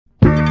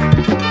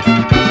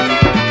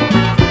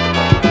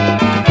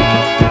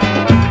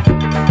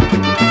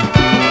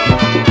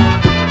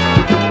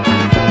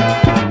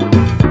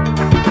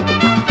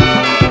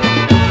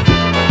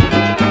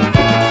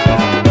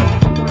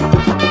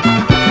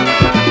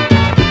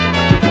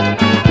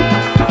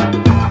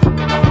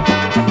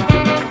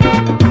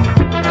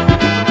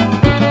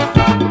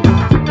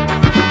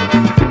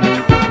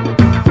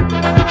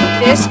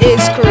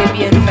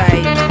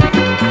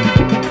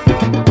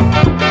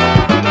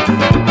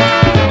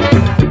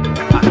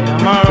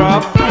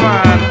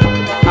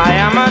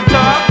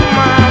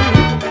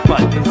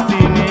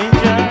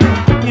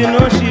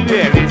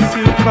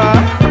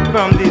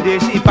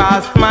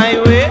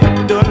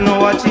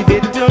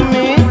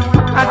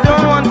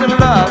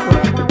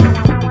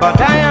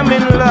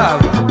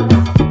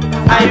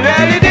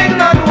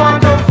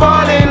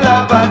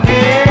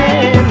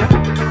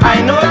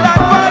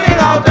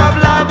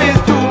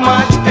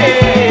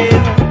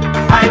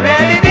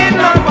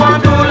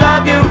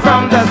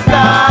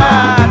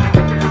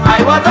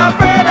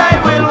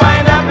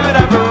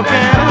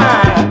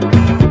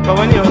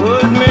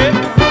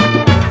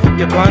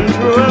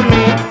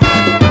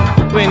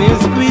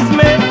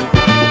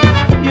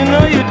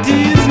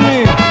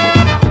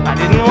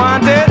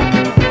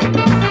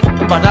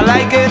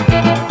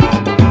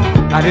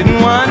I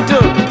didn't want to,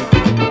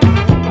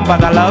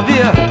 but I love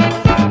you.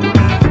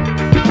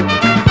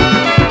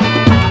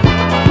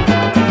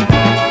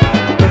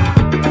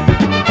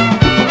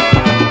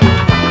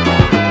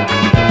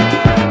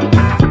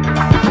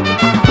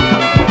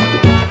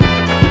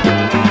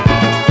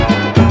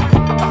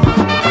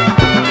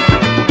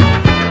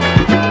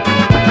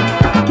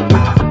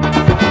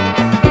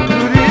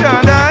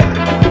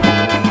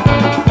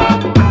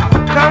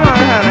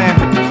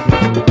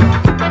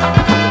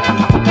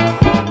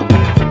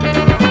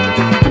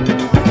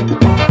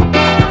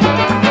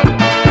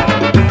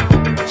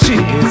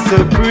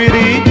 So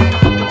pretty,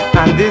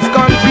 and this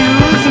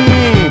confused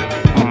me.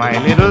 My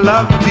little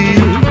love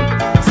deal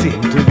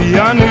seemed to be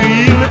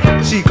unreal.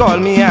 She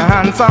called me a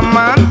handsome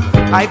man.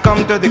 I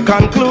come to the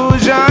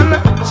conclusion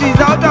she's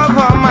out of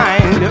her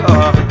mind.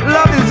 Oh,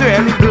 love is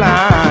really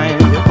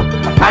blind.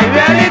 I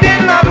really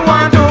did not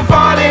want to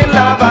fall in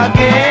love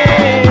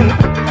again.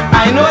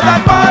 I know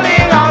that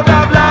falling out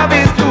of love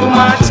is too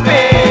much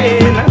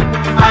pain.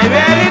 I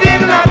really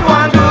did not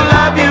want to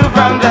love you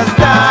from the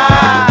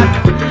start.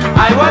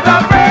 I was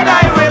afraid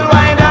I will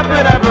wind up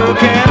with a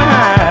broken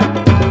heart.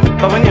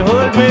 But when you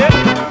hold me,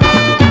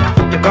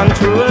 you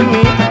control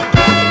me.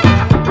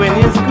 When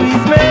you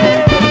squeeze me,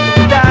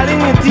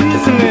 darling, you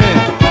tease me.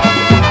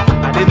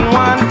 I didn't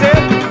want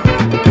it,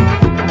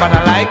 but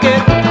I like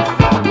it.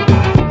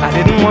 I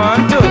didn't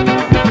want to,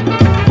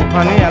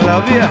 honey, I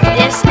love you.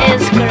 This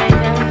is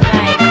Caribbean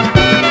Vibe.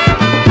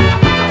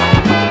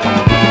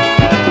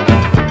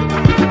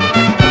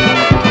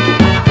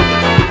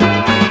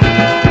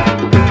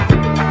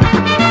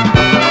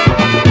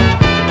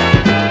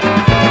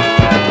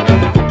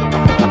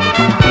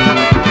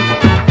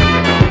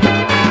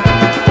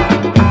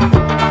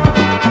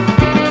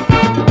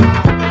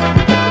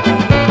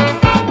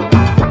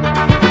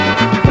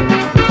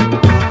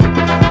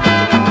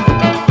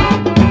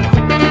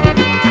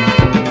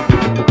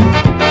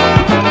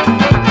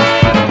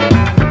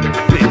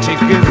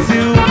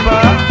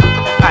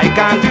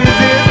 Can't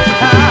resist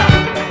her,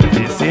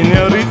 this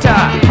señorita,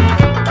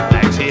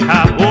 like she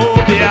have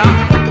phobia.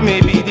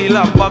 Maybe the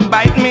love bug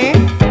bite me,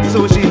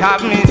 so she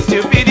have me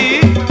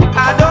stupidity.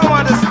 I don't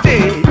want to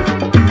stay,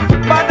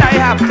 but I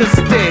have to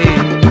stay.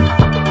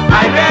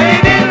 I really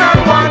did not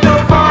want to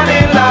fall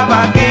in love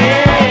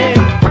again.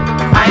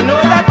 I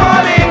know that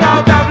falling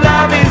out of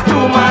love is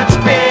too much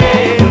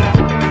pain.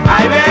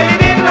 I really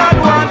did not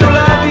want to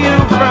love you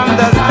from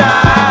the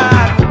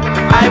start.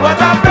 I was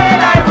afraid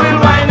I will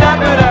wind up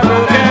with a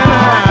broken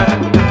heart.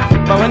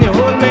 But when you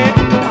hold me,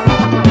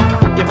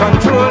 you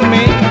control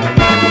me.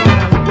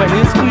 When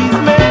you squeeze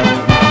me,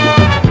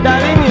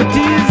 darling, you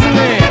tease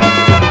me.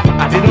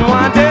 I didn't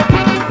want it,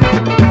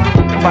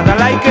 but I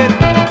like it.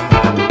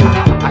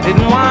 I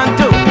didn't want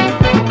to,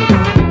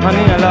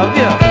 honey, I love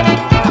you.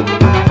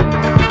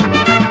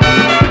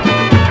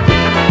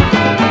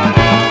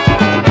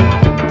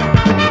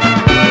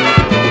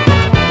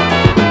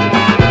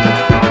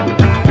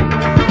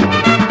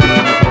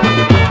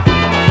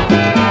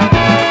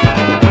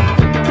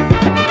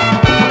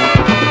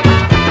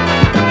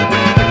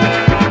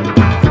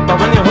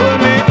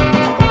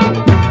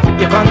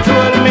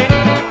 Control me.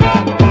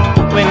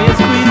 When you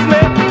squeeze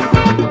me,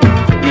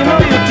 you know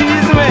you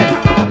tease me.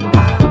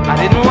 I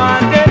didn't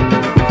want it,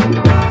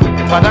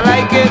 but I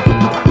like it.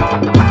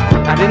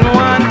 I didn't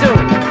want to,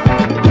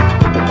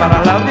 but I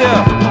love you.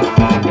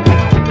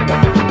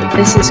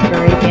 This is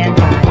Caribbean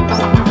Vibe.